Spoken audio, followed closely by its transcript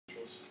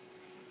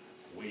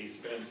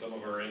spend some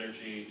of our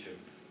energy to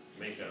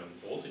make a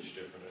voltage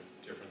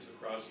difference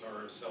across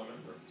our cell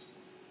membranes.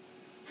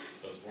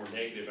 So it's more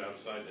negative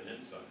outside than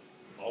inside.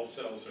 All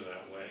cells are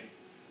that way.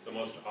 The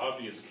most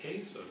obvious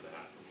case of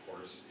that, of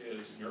course,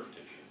 is nerve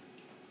tissue.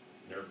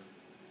 Nerve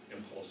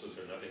impulses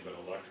are nothing but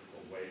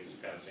electrical waves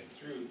passing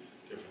through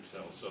different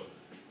cells. So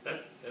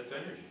that's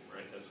energy,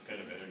 right? That's the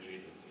kind of energy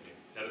that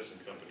the Edison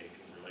company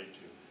can relate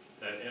to.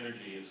 That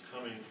energy is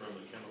coming from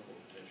the chemical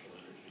potential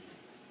energy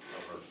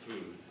of our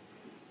food.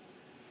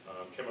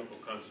 Chemical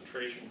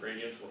concentration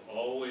gradients,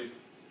 all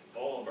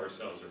of our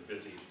cells are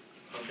busy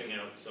pumping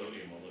out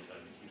sodium all the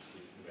time. It keeps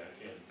leaking back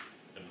in,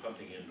 and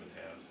pumping in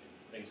potassium.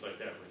 Things like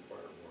that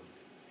require work.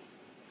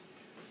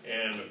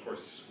 And of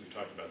course, we've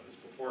talked about this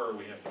before,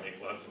 we have to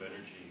make lots of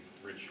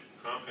energy-rich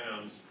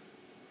compounds.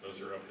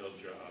 Those are uphill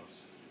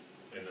jobs.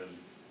 And then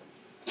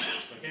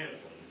there's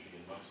mechanical energy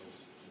in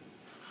muscles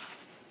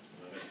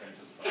and other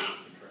kinds of fungal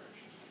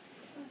contractions.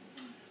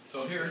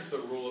 So here's the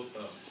rule of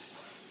thumb.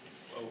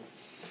 Oh,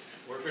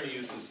 we're going to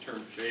use this term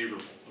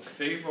favorable. A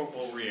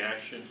favorable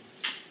reaction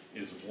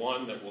is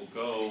one that will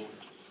go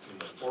in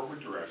the forward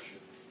direction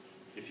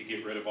if you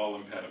get rid of all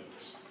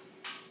impediments.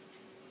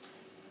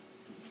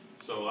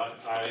 So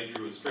I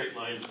drew a straight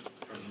line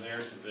from there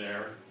to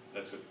there.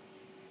 That's it.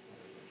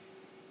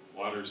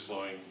 Water's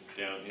flowing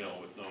downhill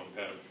with no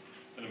impediment.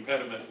 An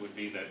impediment would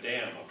be that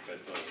dam up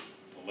at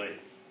the lake.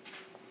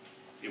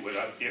 It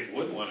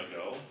would want to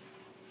go,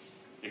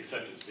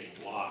 except it's being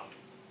blocked.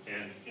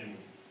 And in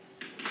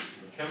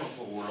the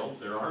chemical world,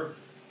 there are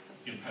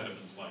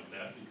impediments like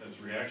that because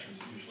reactions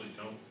usually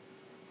don't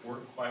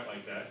work quite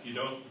like that. You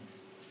don't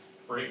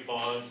break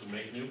bonds and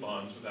make new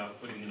bonds without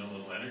putting in a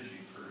little energy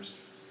first.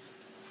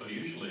 So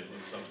usually it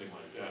looks something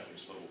like that.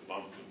 There's a little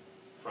bump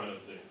in front of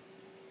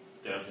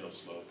the downhill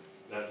slope.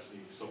 That's the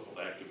so-called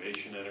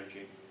activation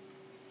energy.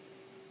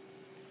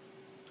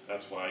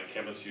 That's why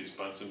chemists use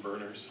Bunsen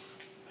burners.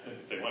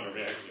 If they want a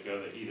reaction to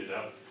go, they heat it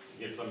up,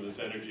 get some of this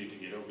energy to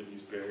get over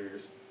these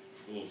barriers.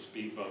 A little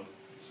speed bump.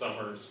 Some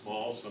are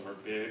small, some are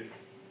big.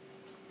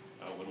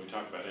 When we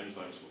talk about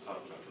enzymes, we'll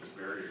talk about those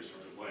barriers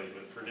right away.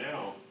 But for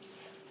now,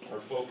 our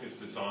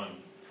focus is on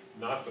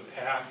not the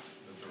path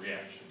that the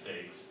reaction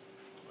takes,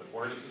 but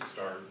where does it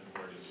start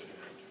and where does it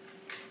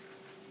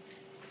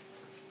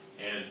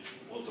end? And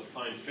we'll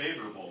define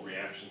favorable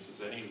reactions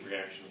as any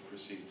reaction that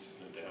proceeds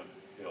in a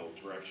downhill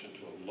direction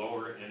to a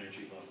lower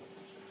energy level.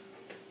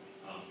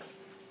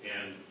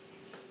 And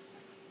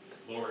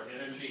lower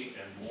energy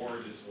and more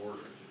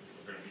disorder.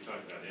 We're going to be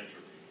talking about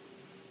entropy.